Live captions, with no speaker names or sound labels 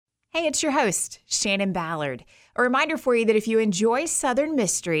Hey, it's your host, Shannon Ballard. A reminder for you that if you enjoy Southern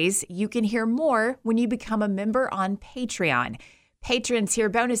Mysteries, you can hear more when you become a member on Patreon. Patrons hear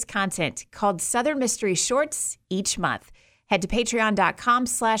bonus content called Southern Mysteries Shorts each month. Head to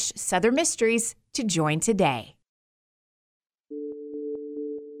patreon.com/Southern Mysteries to join today.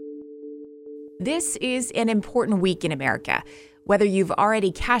 This is an important week in America. Whether you've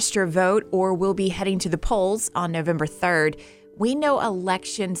already cast your vote or will be heading to the polls on November 3rd, we know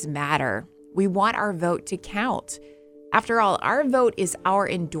elections matter. We want our vote to count. After all, our vote is our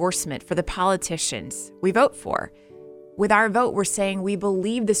endorsement for the politicians we vote for. With our vote, we're saying we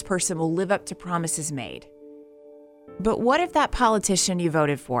believe this person will live up to promises made. But what if that politician you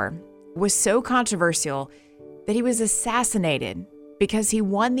voted for was so controversial that he was assassinated because he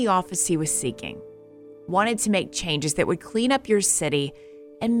won the office he was seeking, wanted to make changes that would clean up your city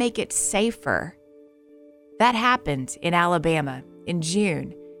and make it safer? That happened in Alabama in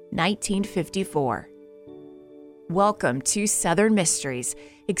June 1954. Welcome to Southern Mysteries,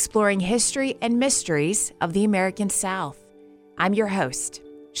 exploring history and mysteries of the American South. I'm your host,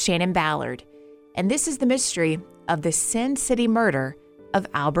 Shannon Ballard, and this is the mystery of the Sin City murder of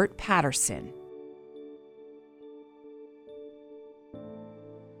Albert Patterson.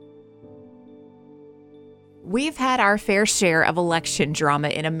 We've had our fair share of election drama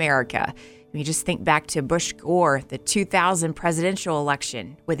in America. You just think back to Bush Gore, the 2000 presidential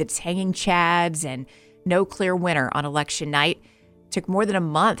election, with its hanging chads and no clear winner on election night. It took more than a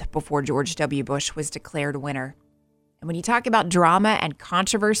month before George W. Bush was declared winner. And when you talk about drama and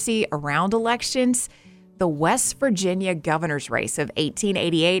controversy around elections, the West Virginia governor's race of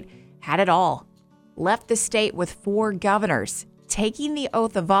 1888 had it all. Left the state with 4 governors taking the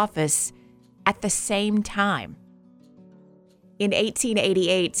oath of office at the same time. In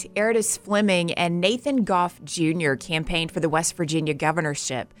 1888, Erastus Fleming and Nathan Goff Jr. campaigned for the West Virginia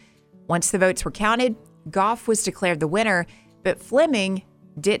governorship. Once the votes were counted, Goff was declared the winner, but Fleming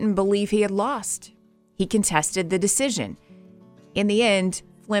didn't believe he had lost. He contested the decision. In the end,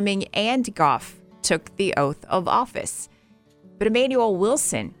 Fleming and Goff took the oath of office. But Emanuel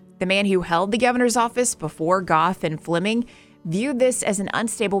Wilson, the man who held the governor's office before Goff and Fleming, viewed this as an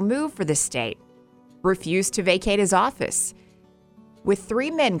unstable move for the state, refused to vacate his office. With 3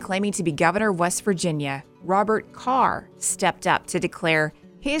 men claiming to be governor of West Virginia, Robert Carr stepped up to declare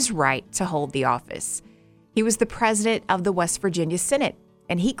his right to hold the office. He was the president of the West Virginia Senate,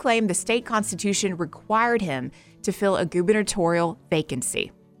 and he claimed the state constitution required him to fill a gubernatorial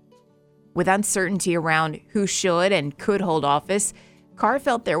vacancy. With uncertainty around who should and could hold office, Carr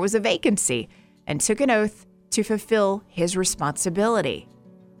felt there was a vacancy and took an oath to fulfill his responsibility.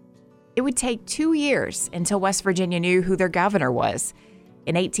 It would take 2 years until West Virginia knew who their governor was.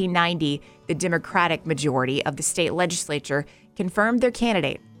 In 1890, the Democratic majority of the state legislature confirmed their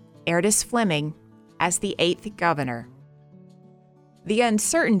candidate, Erastus Fleming, as the 8th governor. The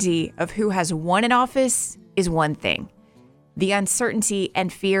uncertainty of who has won an office is one thing. The uncertainty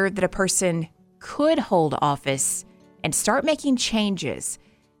and fear that a person could hold office and start making changes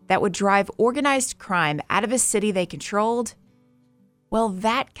that would drive organized crime out of a city they controlled, well,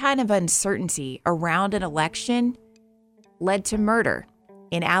 that kind of uncertainty around an election led to murder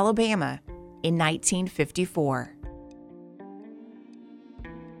in Alabama in 1954.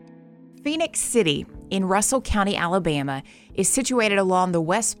 Phenix City in Russell County, Alabama, is situated along the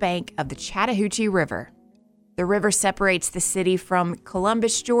west bank of the Chattahoochee River. The river separates the city from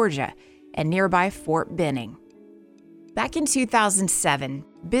Columbus, Georgia, and nearby Fort Benning. Back in 2007,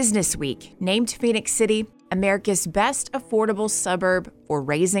 Business Week named Phenix City America's best affordable suburb for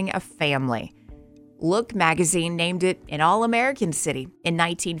raising a family. Look magazine named it an all-American city in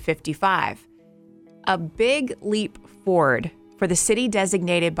 1955. A big leap forward for the city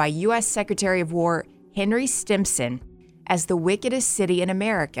designated by U.S. Secretary of War Henry Stimson as the wickedest city in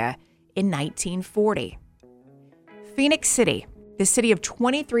America in 1940. Phenix City, the city of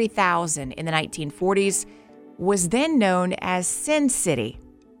 23,000 in the 1940s, was then known as Sin City.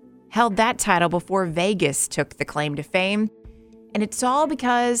 Held that title before Vegas took the claim to fame, and it's all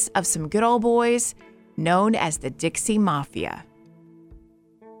because of some good old boys known as the Dixie Mafia.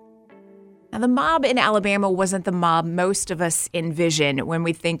 Now, the mob in Alabama wasn't the mob most of us envision when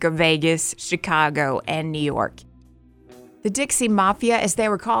we think of Vegas, Chicago, and New York. The Dixie Mafia, as they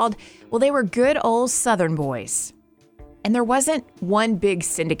were called, well, they were good old Southern boys. And there wasn't one big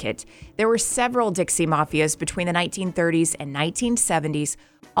syndicate. There were several Dixie Mafias between the 1930s and 1970s,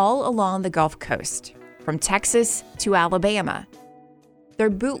 all along the Gulf Coast, from Texas to Alabama. Their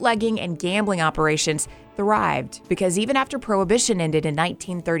bootlegging and gambling operations thrived because even after Prohibition ended in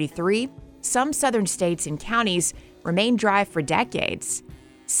 1933, some southern states and counties remained dry for decades.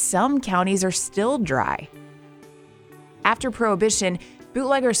 some counties are still dry. After Prohibition,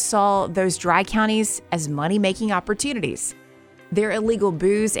 bootleggers saw those dry counties as money-making opportunities. Their illegal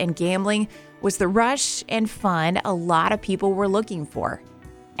booze and gambling was the rush and fun a lot of people were looking for.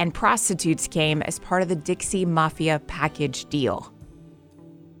 And prostitutes came as part of the Dixie Mafia package deal.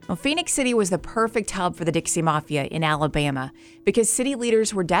 Well, Phenix City was the perfect hub for the Dixie Mafia in Alabama because city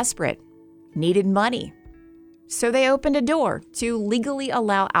leaders were desperate, needed money. So they opened a door to legally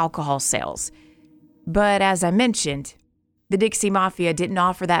allow alcohol sales. But as I mentioned, the Dixie Mafia didn't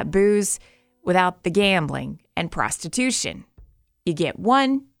offer that booze without the gambling and prostitution. You get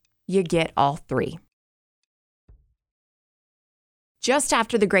one, you get all three. Just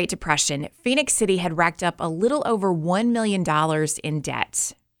after the Great Depression, Phenix City had racked up a little over $1 million in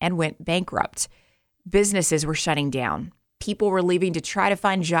debt and went bankrupt. Businesses were shutting down. People were leaving to try to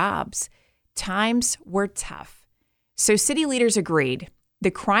find jobs. Times were tough. So city leaders agreed the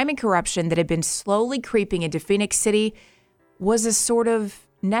crime and corruption that had been slowly creeping into Phenix City was a sort of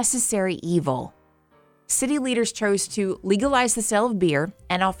necessary evil. City leaders chose to legalize the sale of beer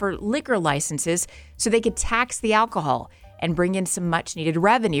and offer liquor licenses so they could tax the alcohol and bring in some much-needed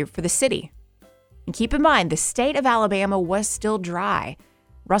revenue for the city. And keep in mind, the state of Alabama was still dry.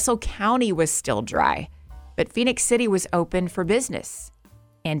 Russell County was still dry. But Phenix City was open for business.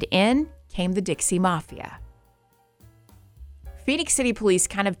 And in came the Dixie Mafia. Phenix City police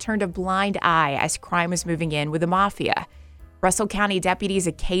kind of turned a blind eye as crime was moving in with the mafia. Russell County deputies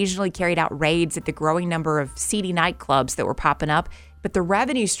occasionally carried out raids at the growing number of seedy nightclubs that were popping up, but the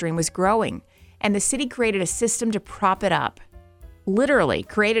revenue stream was growing, and the city created a system to prop it up. Literally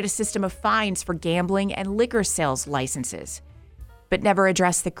created a system of fines for gambling and liquor sales licenses, but never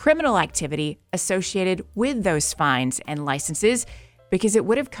addressed the criminal activity associated with those fines and licenses because it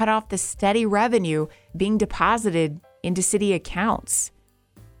would have cut off the steady revenue being deposited into city accounts.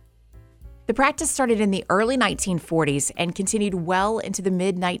 The practice started in the early 1940s and continued well into the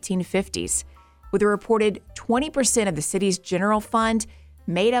mid-1950s, with a reported 20% of the city's general fund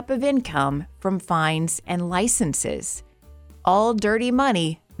made up of income from fines and licenses. All dirty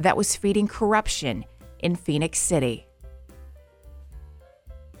money that was feeding corruption in Phenix City.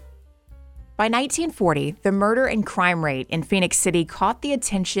 By 1940, the murder and crime rate in Phenix City caught the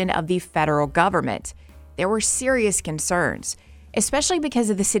attention of the federal government. There were serious concerns, especially because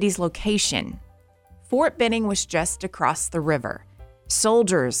of the city's location. Fort Benning was just across the river.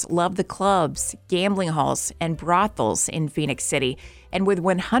 Soldiers loved the clubs, gambling halls, and brothels in Phenix City, and with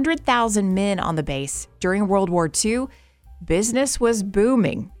 100,000 men on the base during World War II, business was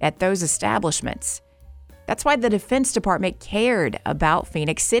booming at those establishments. That's why the Defense Department cared about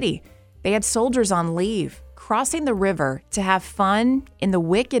Phenix City. They had soldiers on leave, crossing the river to have fun in the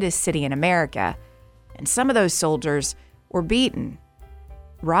wickedest city in America. And some of those soldiers were beaten,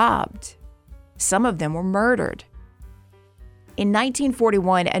 robbed. Some of them were murdered. In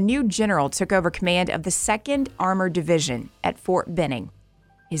 1941, a new general took over command of the 2nd Armored Division at Fort Benning.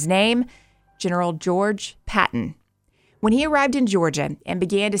 His name, General George Patton. When he arrived in Georgia and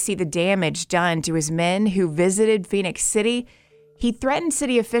began to see the damage done to his men who visited Phenix City, he threatened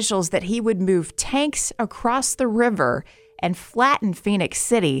city officials that he would move tanks across the river and flatten Phenix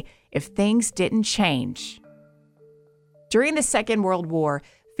City if things didn't change. During the Second World War,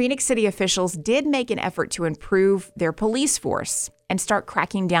 Phenix City officials did make an effort to improve their police force and start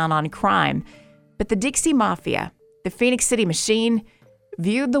cracking down on crime. But the Dixie Mafia, the Phenix City machine,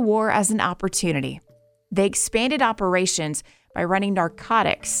 viewed the war as an opportunity. They expanded operations by running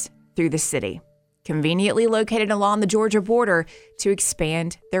narcotics through the city, conveniently located along the Georgia border to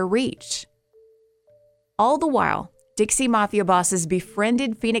expand their reach. All the while, Dixie Mafia bosses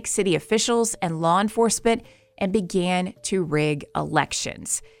befriended Phenix City officials and law enforcement and began to rig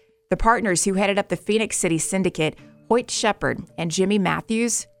elections. The partners who headed up the Phenix City syndicate, Hoyt Shepard and Jimmy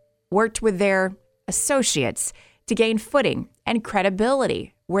Matthews, worked with their associates to gain footing and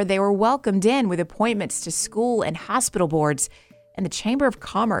credibility, where they were welcomed in with appointments to school and hospital boards and the Chamber of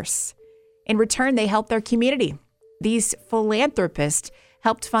Commerce. In return, they helped their community. These philanthropists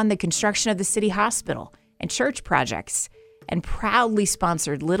helped fund the construction of the city hospital and church projects and proudly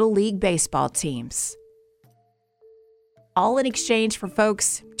sponsored Little League baseball teams. All in exchange for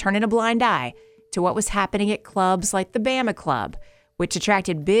folks turning a blind eye to what was happening at clubs like the Bama Club, which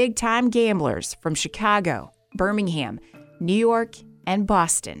attracted big-time gamblers from Chicago, Birmingham, New York, and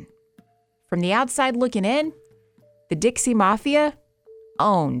Boston. From the outside looking in, the Dixie Mafia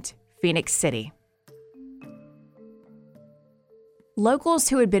owned Phenix City. Locals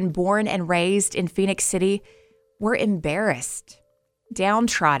who had been born and raised in Phenix City were embarrassed,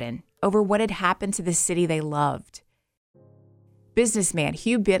 downtrodden over what had happened to the city they loved. Businessman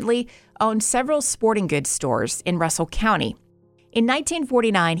Hugh Bentley owned several sporting goods stores in Russell County. In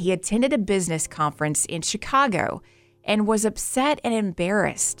 1949, he attended a business conference in Chicago and was upset and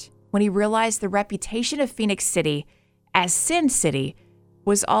embarrassed when he realized the reputation of Phenix City as Sin City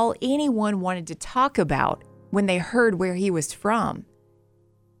was all anyone wanted to talk about when they heard where he was from.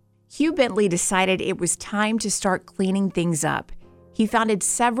 Hugh Bentley decided it was time to start cleaning things up. He founded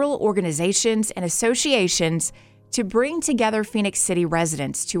several organizations and associations to bring together Phenix City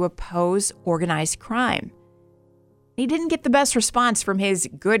residents to oppose organized crime. He didn't get the best response from his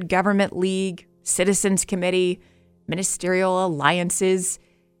Good Government League, Citizens Committee, ministerial alliances.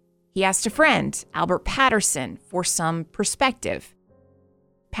 He asked a friend, Albert Patterson, for some perspective.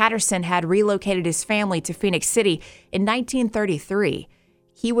 Patterson had relocated his family to Phenix City in 1933.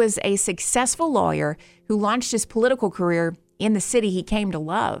 He was a successful lawyer who launched his political career in the city he came to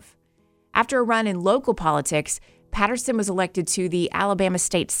love. After a run in local politics, Patterson was elected to the Alabama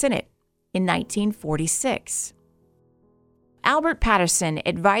State Senate in 1946. Albert Patterson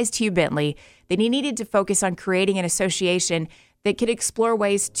advised Hugh Bentley that he needed to focus on creating an association that could explore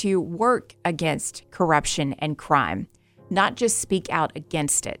ways to work against corruption and crime, not just speak out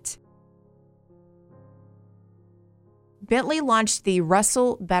against it. Bentley launched the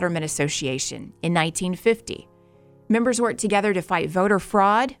Russell Betterment Association in 1950. Members worked together to fight voter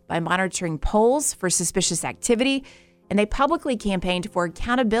fraud by monitoring polls for suspicious activity, and they publicly campaigned for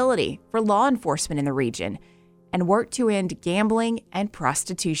accountability for law enforcement in the region and worked to end gambling and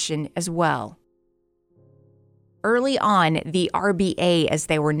prostitution as well. Early on, the RBA, as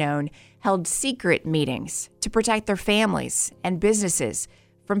they were known, held secret meetings to protect their families and businesses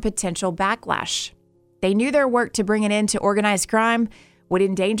from potential backlash. They knew their work to bring an end to organized crime would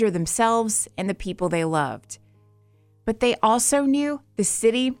endanger themselves and the people they loved. But they also knew the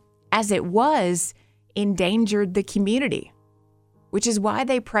city, as it was, endangered the community, which is why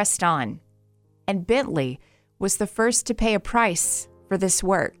they pressed on. And Bentley was the first to pay a price for this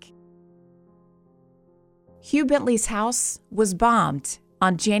work. Hugh Bentley's house was bombed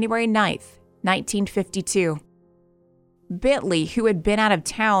on January 9th, 1952. Bentley, who had been out of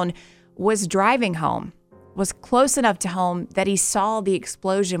town, was driving home, was close enough to home that he saw the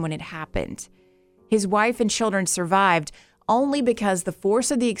explosion when it happened. His wife and children survived only because the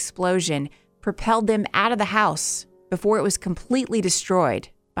force of the explosion propelled them out of the house before it was completely destroyed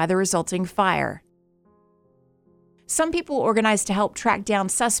by the resulting fire. Some people organized to help track down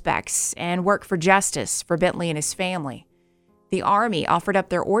suspects and work for justice for Bentley and his family. The Army offered up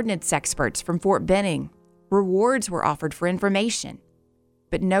their ordnance experts from Fort Benning. Rewards were offered for information,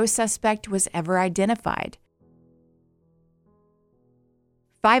 but no suspect was ever identified.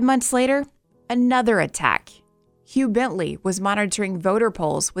 5 months later, another attack. Hugh Bentley was monitoring voter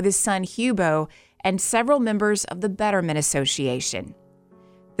polls with his son Hubo and several members of the Betterment Association.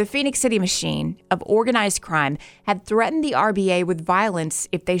 The Phenix City machine of organized crime had threatened the RBA with violence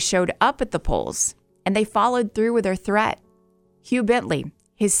if they showed up at the polls, and they followed through with their threat. Hugh Bentley,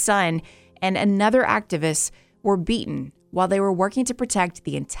 his son, and another activist were beaten while they were working to protect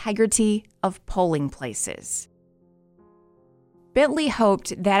the integrity of polling places. Bentley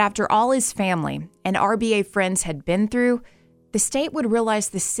hoped that after all his family and RBA friends had been through, the state would realize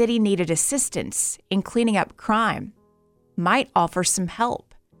the city needed assistance in cleaning up crime, might offer some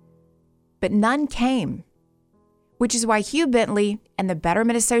help. But none came, which is why Hugh Bentley and the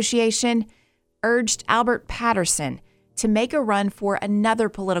Betterment Association urged Albert Patterson to make a run for another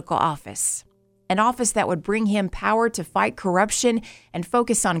political office, an office that would bring him power to fight corruption and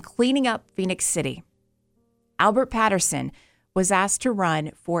focus on cleaning up Phenix City. Albert Patterson was asked to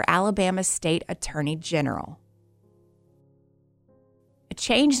run for Alabama State Attorney General. A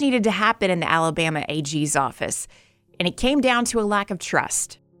change needed to happen in the Alabama AG's office, and it came down to a lack of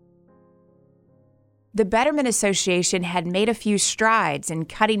trust. The Betterment Association had made a few strides in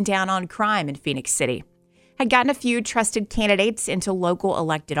cutting down on crime in Phenix City, had gotten a few trusted candidates into local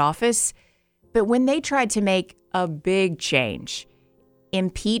elected office, but when they tried to make a big change,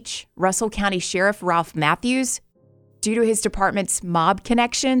 impeach Russell County Sheriff Ralph Matthews due to his department's mob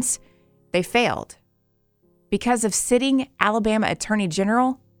connections, they failed because of sitting Alabama Attorney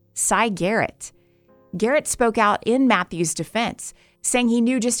General Cy Garrett. Garrett spoke out in Matthews' defense, saying he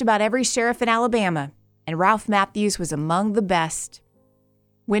knew just about every sheriff in Alabama, and Ralph Matthews was among the best.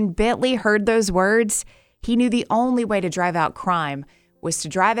 When Bentley heard those words, he knew the only way to drive out crime was to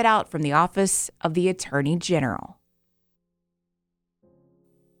drive it out from the office of the Attorney General.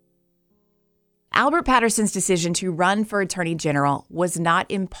 Albert Patterson's decision to run for Attorney General was not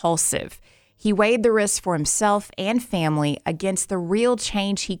impulsive. He weighed the risks for himself and family against the real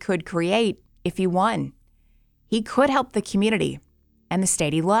change he could create if he won. he could help the community and the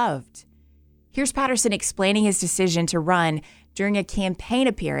state he loved. Here's Patterson explaining his decision to run during a campaign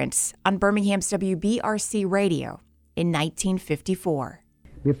appearance on Birmingham's WBRC radio in 1954.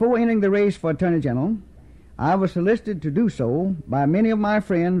 Before entering the race for Attorney General, I was solicited to do so by many of my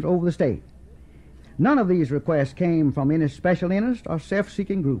friends over the state. None of these requests came from any special interest or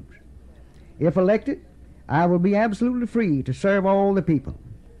self-seeking groups. If elected, I will be absolutely free to serve all the people.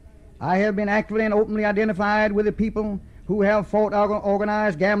 I have been actively and openly identified with the people who have fought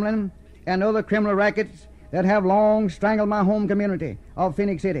organized gambling and other criminal rackets that have long strangled my home community of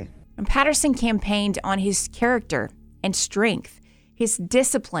Phenix City. And Patterson campaigned on his character and strength, his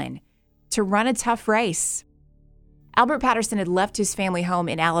discipline to run a tough race. Albert Patterson had left his family home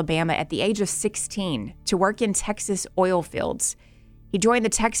in Alabama at the age of 16 to work in Texas oil fields. He joined the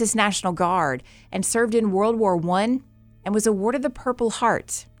Texas National Guard and served in World War I and was awarded the Purple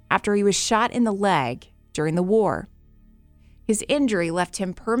Heart after he was shot in the leg during the war. His injury left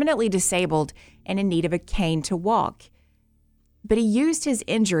him permanently disabled and in need of a cane to walk. But he used his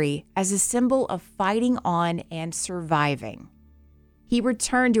injury as a symbol of fighting on and surviving. He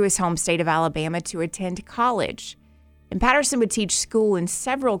returned to his home state of Alabama to attend college, and Patterson would teach school in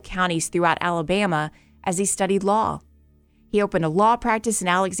several counties throughout Alabama as he studied law. He opened a law practice in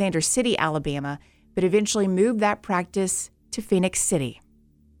Alexander City, Alabama, but eventually moved that practice to Phenix City.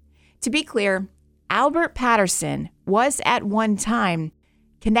 To be clear, Albert Patterson was at one time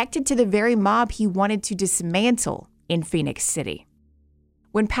connected to the very mob he wanted to dismantle in Phenix City.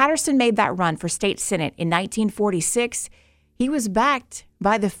 When Patterson made that run for state senate in 1946, he was backed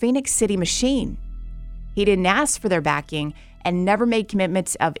by the Phenix City Machine. He didn't ask for their backing and never made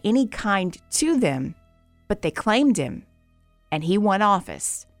commitments of any kind to them, but they claimed him, and he won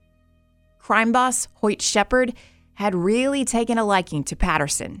office. Crime boss Hoyt Shepard had really taken a liking to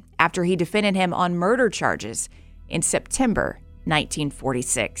Patterson after he defended him on murder charges in September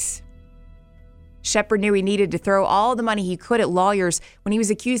 1946. Shepard knew he needed to throw all the money he could at lawyers when he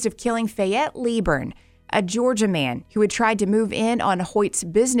was accused of killing Fayette Leeburn, a Georgia man who had tried to move in on Hoyt's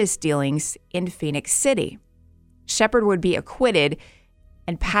business dealings in Phenix City. Shepard would be acquitted,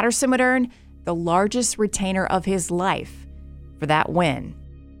 and Patterson would earn the largest retainer of his life for that win.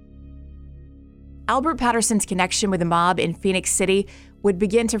 Albert Patterson's connection with the mob in Phenix City would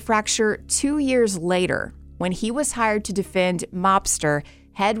begin to fracture 2 years later when he was hired to defend mobster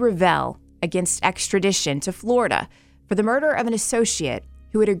Hed Revelle against extradition to Florida for the murder of an associate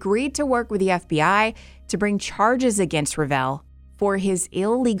who had agreed to work with the FBI to bring charges against Revelle for his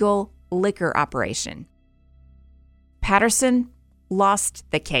illegal liquor operation. Patterson lost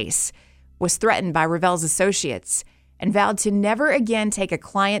the case, was threatened by Revelle's associates, and vowed to never again take a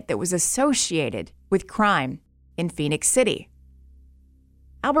client that was associated with crime in Phenix City.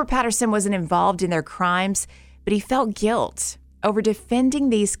 Albert Patterson wasn't involved in their crimes, but he felt guilt over defending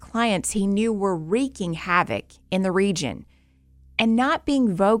these clients he knew were wreaking havoc in the region and not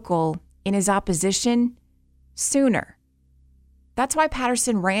being vocal in his opposition sooner. That's why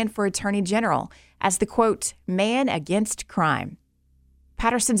Patterson ran for Attorney General as the, quote, man against crime.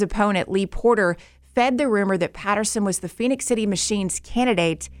 Patterson's opponent, Lee Porter, fed the rumor that Patterson was the Phenix City Machine's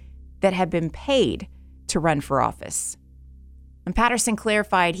candidate that had been paid to run for office. And Patterson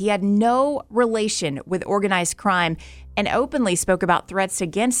clarified he had no relation with organized crime and openly spoke about threats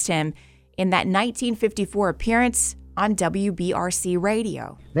against him in that 1954 appearance on WBRC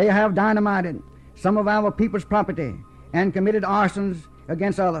radio. They have dynamited some of our people's property and committed arsons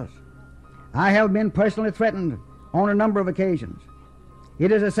against others. I have been personally threatened on a number of occasions.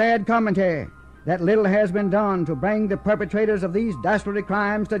 It is a sad commentary that little has been done to bring the perpetrators of these dastardly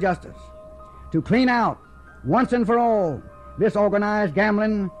crimes to justice. To clean out, once and for all, this organized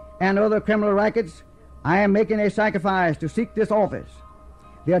gambling and other criminal rackets, I am making a sacrifice to seek this office.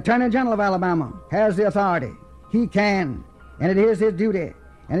 The Attorney General of Alabama has the authority. He can, and it is his duty,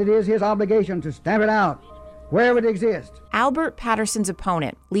 and it is his obligation to stamp it out wherever it exists. Albert Patterson's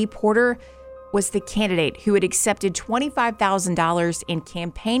opponent, Lee Porter, was the candidate who had accepted $25,000 in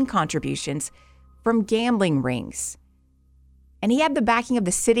campaign contributions from gambling rings. And he had the backing of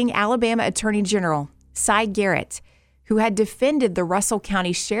the sitting Alabama Attorney General, Cy Garrett, who had defended the Russell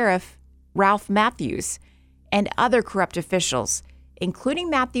County Sheriff, Ralph Matthews, and other corrupt officials, including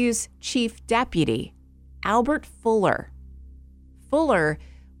Matthews' chief deputy, Albert Fuller. Fuller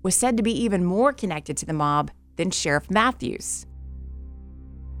was said to be even more connected to the mob than Sheriff Matthews.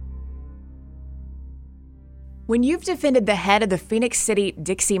 When you've defended the head of the Phenix City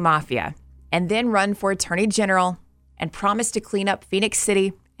Dixie Mafia and then run for Attorney General and promise to clean up Phenix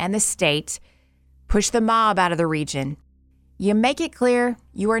City and the state, push the mob out of the region, you make it clear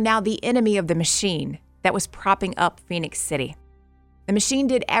you are now the enemy of the machine, that was propping up Phoenix City. The machine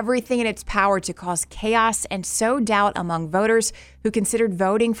did everything in its power to cause chaos and sow doubt among voters who considered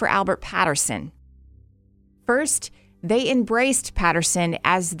voting for Albert Patterson. First, they embraced Patterson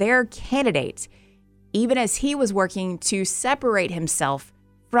as their candidate, even as he was working to separate himself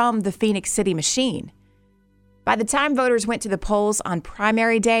from the Phoenix City machine. By the time voters went to the polls on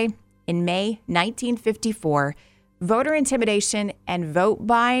primary day in May 1954, voter intimidation and vote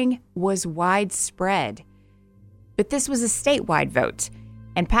buying was widespread. But this was a statewide vote,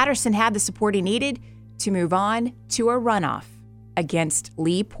 and Patterson had the support he needed to move on to a runoff against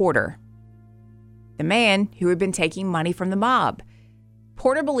Lee Porter, the man who had been taking money from the mob.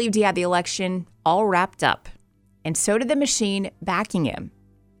 Porter believed he had the election all wrapped up, and so did the machine backing him.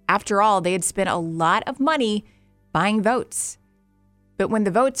 After all, they had spent a lot of money buying votes. But when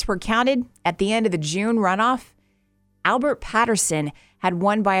the votes were counted at the end of the June runoff, Albert Patterson had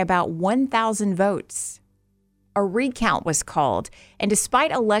won by about 1,000 votes. A recount was called, and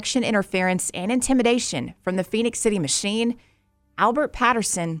despite election interference and intimidation from the Phoenix City machine, Albert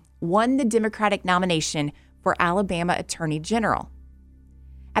Patterson won the Democratic nomination for Alabama Attorney General.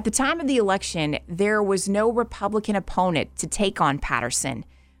 At the time of the election, there was no Republican opponent to take on Patterson,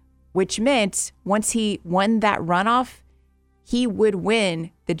 which meant once he won that runoff, he would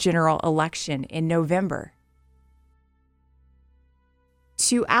win the general election in November.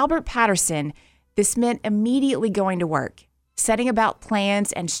 To Albert Patterson, this meant immediately going to work, setting about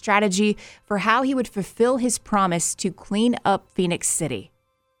plans and strategy for how he would fulfill his promise to clean up Phoenix City.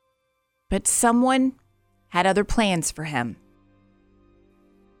 But someone had other plans for him.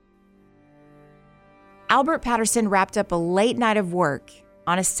 Albert Patterson wrapped up a late night of work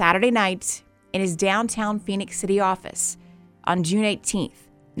on a Saturday night in his downtown Phoenix City office on June 18th,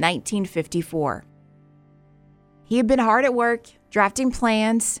 1954. He had been hard at work, drafting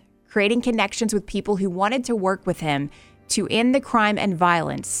plans, creating connections with people who wanted to work with him to end the crime and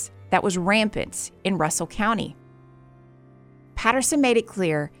violence that was rampant in Russell County. Patterson made it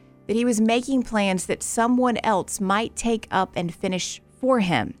clear that he was making plans that someone else might take up and finish for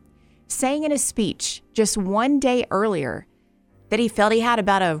him, saying in a speech just one day earlier that he felt he had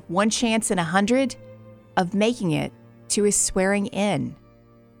about a 1 chance in 100 of making it to his swearing in.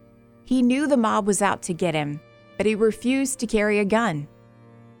 He knew the mob was out to get him, but he refused to carry a gun.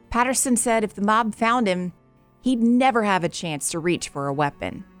 Patterson said if the mob found him, he'd never have a chance to reach for a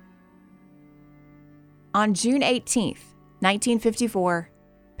weapon. On June 18th, 1954,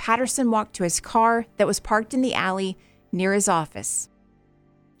 Patterson walked to his car that was parked in the alley near his office.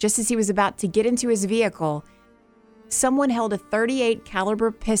 Just as he was about to get into his vehicle, someone held a .38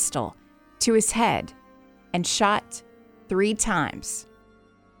 caliber pistol to his head and shot 3 times.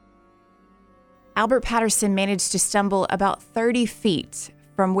 Albert Patterson managed to stumble about 30 feet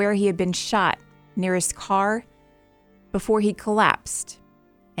from where he had been shot near his car before he collapsed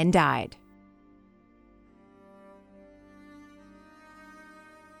and died.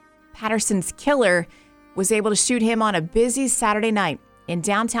 Patterson's killer was able to shoot him on a busy Saturday night in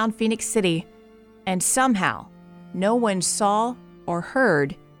downtown Phoenix City, and somehow no one saw or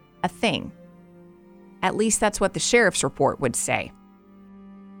heard a thing. At least that's what the sheriff's report would say.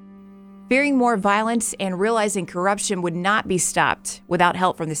 Fearing more violence and realizing corruption would not be stopped without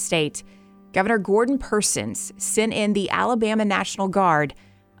help from the state, Governor Gordon Persons sent in the Alabama National Guard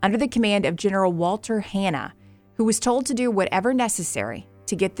under the command of General Walter Hanna, who was told to do whatever necessary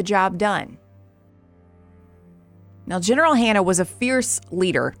to get the job done. Now, General Hanna was a fierce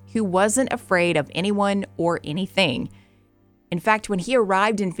leader who wasn't afraid of anyone or anything. In fact, when he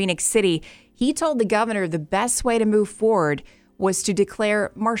arrived in Phoenix City, he told the governor the best way to move forward was to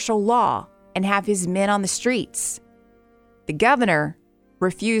declare martial law and have his men on the streets. The governor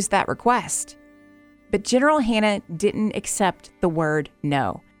refused that request, but General Hanna didn't accept the word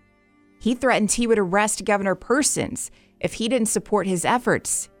no. He threatened he would arrest Governor Persons if he didn't support his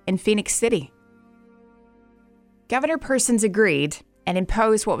efforts in Phoenix City. Governor Persons agreed and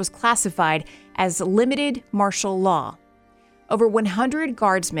imposed what was classified as limited martial law. Over 100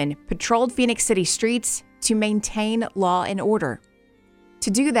 guardsmen patrolled Phoenix City streets to maintain law and order.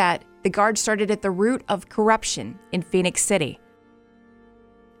 To do that, the Guard started at the root of corruption in Phoenix City.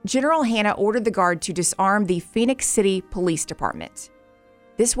 General Hanna ordered the Guard to disarm the Phoenix City Police Department.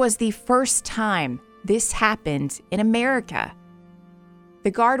 This was the first time this happened in America.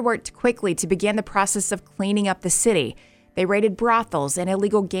 The Guard worked quickly to begin the process of cleaning up the city. They raided brothels and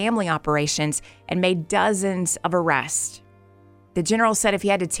illegal gambling operations and made dozens of arrests. The general said if he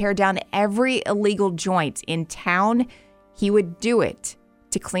had to tear down every illegal joint in town, he would do it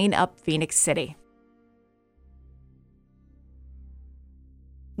to clean up Phoenix City.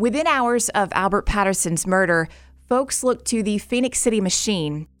 Within hours of Albert Patterson's murder, folks looked to the Phoenix City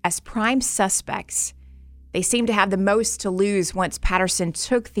Machine as prime suspects. They seemed to have the most to lose once Patterson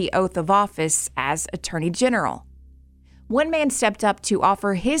took the oath of office as Attorney General. One man stepped up to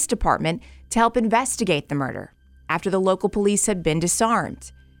offer his department to help investigate the murder after the local police had been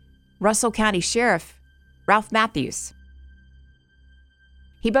disarmed. Russell County Sheriff Ralph Matthews.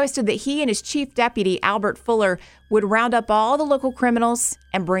 He boasted that he and his chief deputy, Albert Fuller, would round up all the local criminals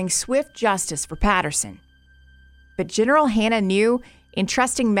and bring swift justice for Patterson. But General Hanna knew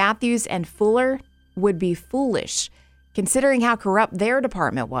entrusting Matthews and Fuller would be foolish, considering how corrupt their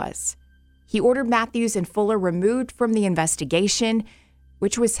department was. He ordered Matthews and Fuller removed from the investigation,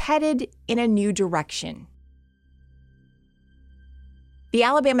 which was headed in a new direction. The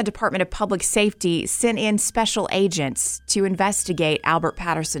Alabama Department of Public Safety sent in special agents to investigate Albert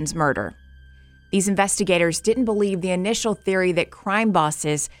Patterson's murder. These investigators didn't believe the initial theory that crime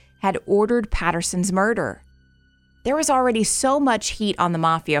bosses had ordered Patterson's murder. There was already so much heat on the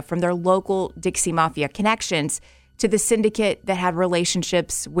mafia, from their local Dixie Mafia connections to the syndicate that had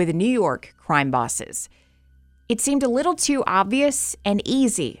relationships with New York crime bosses. It seemed a little too obvious and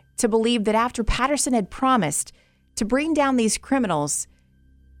easy to believe that after Patterson had promised to bring down these criminals,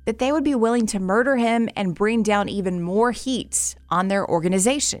 that they would be willing to murder him and bring down even more heat on their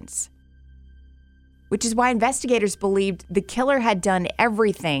organizations. Which is why investigators believed the killer had done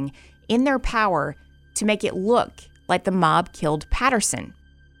everything in their power to make it look like the mob killed Patterson.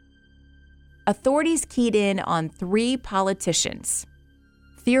 Authorities keyed in on 3 politicians,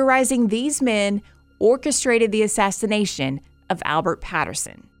 theorizing these men orchestrated the assassination of Albert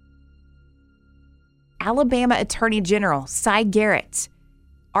Patterson. Alabama Attorney General Cy Garrett,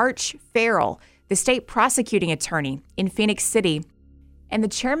 Arch Farrell, the state prosecuting attorney in Phoenix City, and the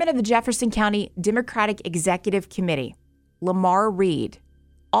chairman of the Jefferson County Democratic Executive Committee, Lamar Reed.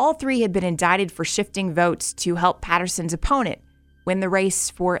 All 3 had been indicted for shifting votes to help Patterson's opponent win the race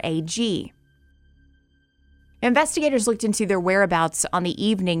for AG. Investigators looked into their whereabouts on the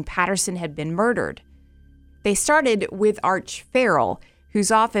evening Patterson had been murdered. They started with Arch Farrell,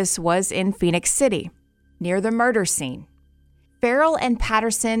 whose office was in Phoenix City, near the murder scene. Farrell and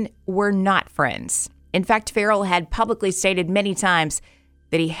Patterson were not friends. In fact, Farrell had publicly stated many times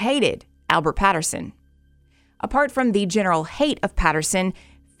that he hated Albert Patterson. Apart from the general hate of Patterson,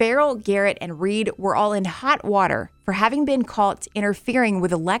 Farrell, Garrett, and Reed were all in hot water for having been caught interfering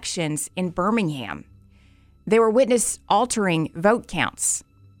with elections in Birmingham. They were witness altering vote counts.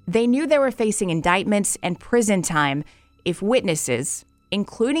 They knew they were facing indictments and prison time if witnesses,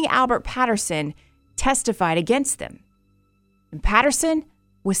 including Albert Patterson, testified against them. And Patterson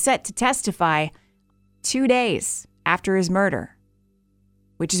was set to testify 2 days after his murder,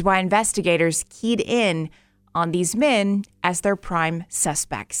 which is why investigators keyed in on these men as their prime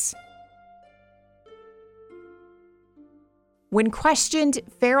suspects. When questioned,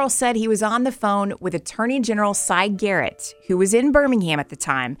 Farrell said he was on the phone with Attorney General Cy Garrett, who was in Birmingham at the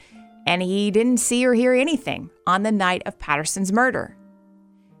time, and he didn't see or hear anything on the night of Patterson's murder.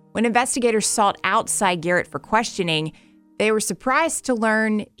 When investigators sought out Cy Garrett for questioning, they were surprised to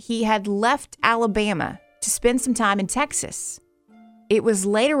learn he had left Alabama to spend some time in Texas. It was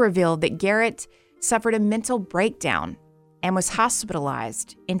later revealed that Garrett suffered a mental breakdown and was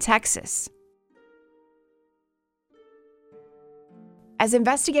hospitalized in Texas. As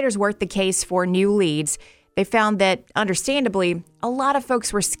investigators worked the case for new leads, they found that, understandably, a lot of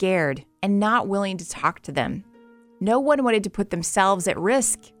folks were scared and not willing to talk to them. No one wanted to put themselves at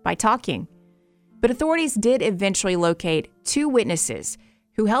risk by talking. But authorities did eventually locate 2 witnesses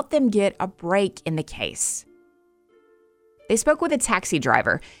who helped them get a break in the case. They spoke with a taxi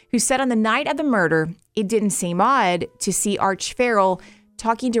driver who said on the night of the murder, it didn't seem odd to see Arch Farrell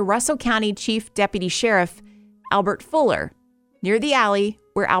talking to Russell County Chief Deputy Sheriff Albert Fuller near the alley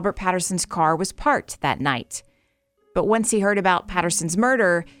where Albert Patterson's car was parked that night. But once he heard about Patterson's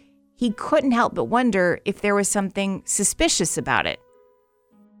murder, he couldn't help but wonder if there was something suspicious about it.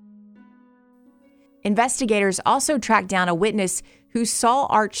 Investigators also tracked down a witness who saw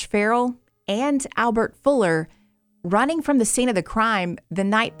Arch Farrell and Albert Fuller running from the scene of the crime the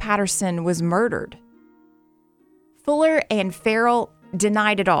night Patterson was murdered. Fuller and Farrell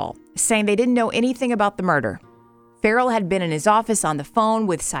denied it all, saying they didn't know anything about the murder. Farrell had been in his office on the phone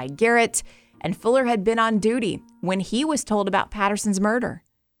with Cy Garrett, and Fuller had been on duty when he was told about Patterson's murder.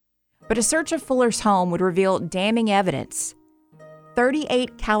 But a search of Fuller's home would reveal damning evidence.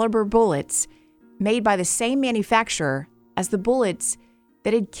 38 caliber bullets made by the same manufacturer as the bullets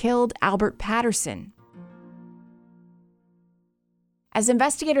that had killed Albert Patterson. As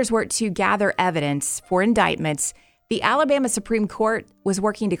investigators worked to gather evidence for indictments, The Alabama Supreme Court was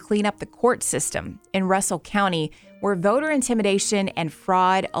working to clean up the court system in Russell County, where voter intimidation and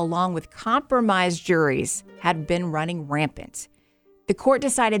fraud, along with compromised juries, had been running rampant. The court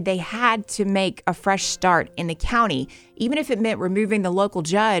decided they had to make a fresh start in the county, even if it meant removing the local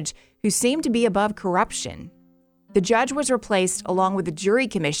judge who seemed to be above corruption. The judge was replaced along with the jury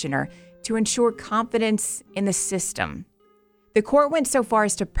commissioner to ensure confidence in the system. The court went so far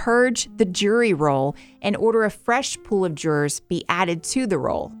as to purge the jury roll and order a fresh pool of jurors be added to the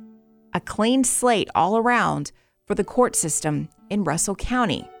roll. A clean slate all around for the court system in Russell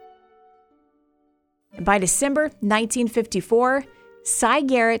County. By December 1954, Cy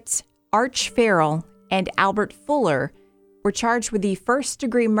Garrett, Arch Farrell, and Albert Fuller were charged with the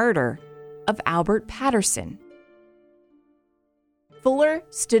first-degree murder of Albert Patterson. Fuller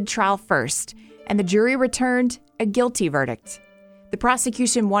stood trial first, and the jury returned a guilty verdict. The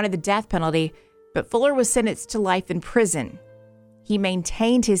prosecution wanted the death penalty, but Fuller was sentenced to life in prison. He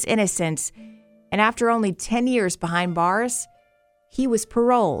maintained his innocence, and after only 10 years behind bars, he was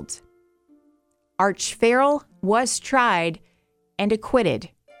paroled. Arch Farrell was tried and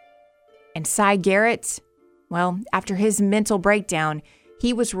acquitted. And Cy Garrett, well, after his mental breakdown,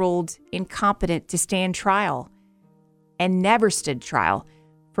 he was ruled incompetent to stand trial and never stood trial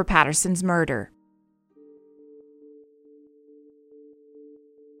for Patterson's murder.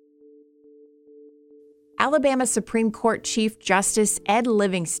 Alabama Supreme Court Chief Justice Ed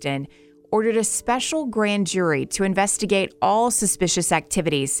Livingston ordered a special grand jury to investigate all suspicious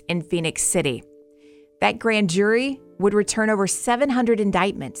activities in Phenix City. That grand jury would return over 700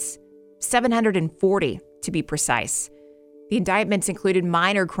 indictments, 740 to be precise. The indictments included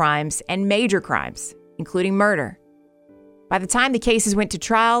minor crimes and major crimes, including murder. By the time the cases went to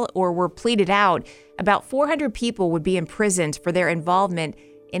trial or were pleaded out, about 400 people would be imprisoned for their involvement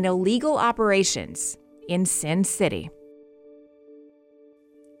in illegal operations in Sin City.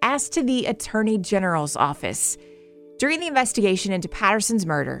 As to the Attorney General's office, during the investigation into Patterson's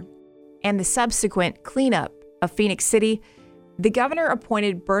murder and the subsequent cleanup of Phenix City, the governor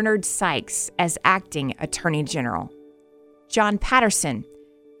appointed Bernard Sykes as acting Attorney General. John Patterson,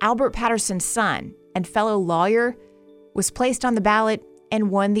 Albert Patterson's son and fellow lawyer, was placed on the ballot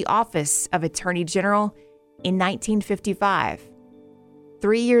and won the office of Attorney General in 1955.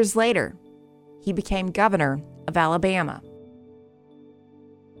 3 years later, he became governor of Alabama.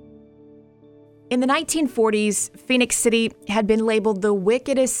 In the 1940s, Phenix City had been labeled the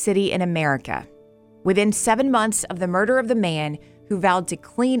wickedest city in America. Within 7 months of the murder of the man who vowed to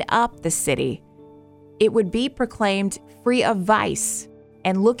clean up the city, it would be proclaimed free of vice,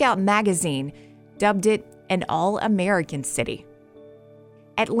 and Lookout magazine dubbed it an all-American city.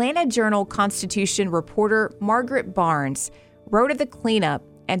 Atlanta Journal-Constitution reporter Margaret Barnes wrote of the cleanup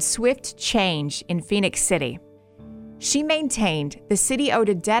and swift change in Phenix City. She maintained the city owed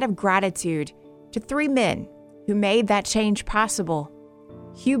a debt of gratitude to 3 men who made that change possible: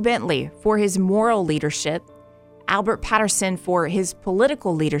 Hugh Bentley for his moral leadership, Albert Patterson for his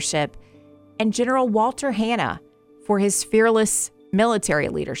political leadership, and General Walter Hanna for his fearless military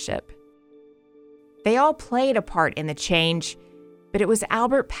leadership. They all played a part in the change, but it was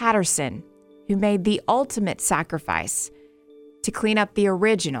Albert Patterson who made the ultimate sacrifice to clean up the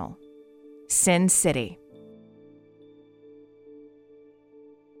original Sin City.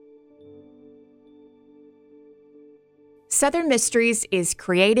 Southern Mysteries is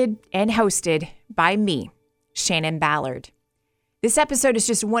created and hosted by me, Shannon Ballard. This episode is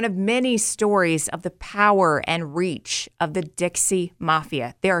just one of many stories of the power and reach of the Dixie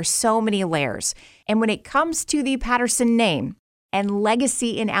Mafia. There are so many layers. And when it comes to the Patterson name and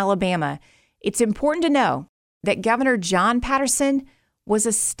legacy in Alabama, it's important to know that Governor John Patterson was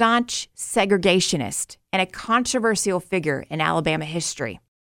a staunch segregationist and a controversial figure in Alabama history.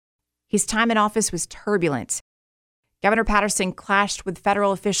 His time in office was turbulent. Governor Patterson clashed with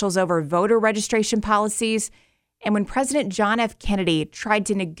federal officials over voter registration policies, and when President John F. Kennedy tried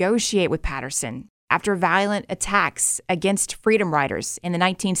to negotiate with Patterson after violent attacks against freedom riders in the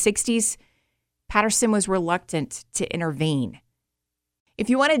 1960s, Patterson was reluctant to intervene. If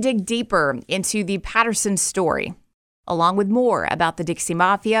you want to dig deeper into the Patterson story, along with more about the Dixie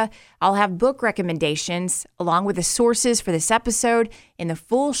Mafia, I'll have book recommendations along with the sources for this episode in the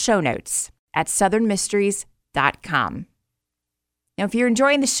full show notes at southernmysteries.com. Now, if you're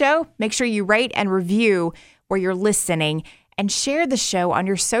enjoying the show, make sure you rate and review where you're listening and share the show on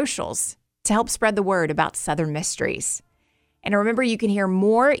your socials to help spread the word about Southern Mysteries. And remember, you can hear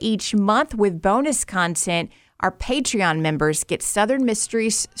more each month with bonus content. Our Patreon members get Southern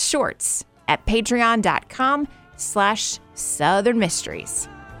Mysteries shorts at patreon.com/Southern Mysteries.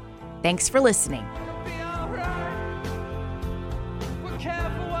 Thanks for listening.